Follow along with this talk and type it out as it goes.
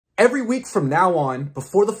Every week from now on,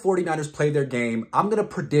 before the 49ers play their game, I'm going to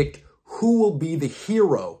predict who will be the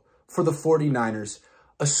hero for the 49ers,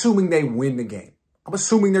 assuming they win the game. I'm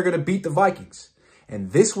assuming they're going to beat the Vikings.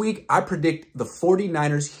 And this week, I predict the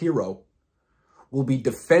 49ers hero will be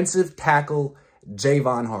defensive tackle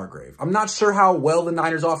Javon Hargrave. I'm not sure how well the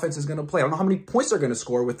Niners offense is going to play. I don't know how many points they're going to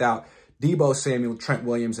score without Deebo Samuel, Trent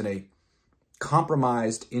Williams, and a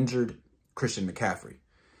compromised, injured Christian McCaffrey.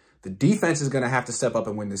 The defense is going to have to step up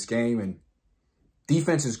and win this game, and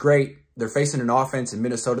defense is great. They're facing an offense in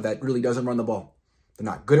Minnesota that really doesn't run the ball. They're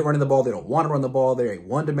not good at running the ball. They don't want to run the ball. They're a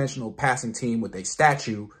one-dimensional passing team with a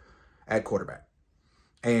statue at quarterback.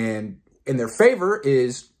 And in their favor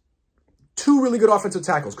is two really good offensive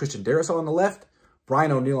tackles, Christian Darrisaw on the left,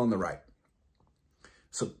 Brian O'Neill on the right.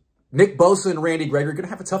 So Nick Bosa and Randy Gregory are going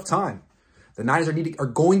to have a tough time. The Niners are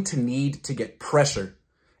going to need to get pressure.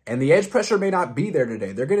 And the edge pressure may not be there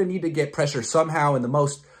today. They're going to need to get pressure somehow, and the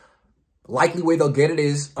most likely way they'll get it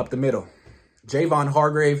is up the middle. Javon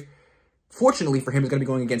Hargrave, fortunately for him, is going to be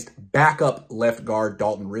going against backup left guard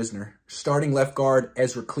Dalton Risner. Starting left guard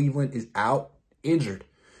Ezra Cleveland is out, injured.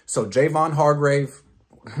 So Javon Hargrave,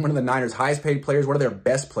 one of the Niners' highest paid players, one of their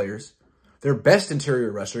best players, their best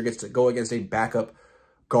interior rusher, gets to go against a backup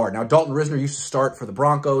guard. Now, Dalton Risner used to start for the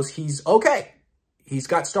Broncos. He's okay. He's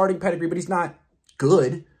got starting pedigree, but he's not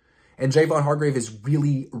good. And Javon Hargrave is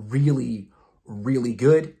really, really, really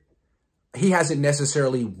good. He hasn't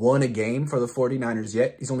necessarily won a game for the 49ers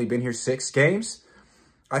yet. He's only been here 6 games.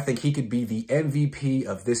 I think he could be the MVP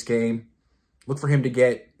of this game. Look for him to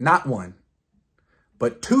get not 1,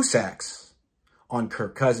 but 2 sacks on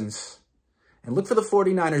Kirk Cousins. And look for the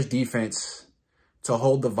 49ers defense to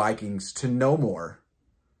hold the Vikings to no more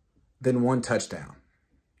than 1 touchdown.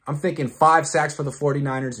 I'm thinking 5 sacks for the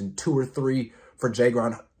 49ers and 2 or 3 for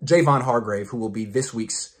Javon Hargrave, who will be this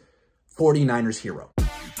week's 49ers hero.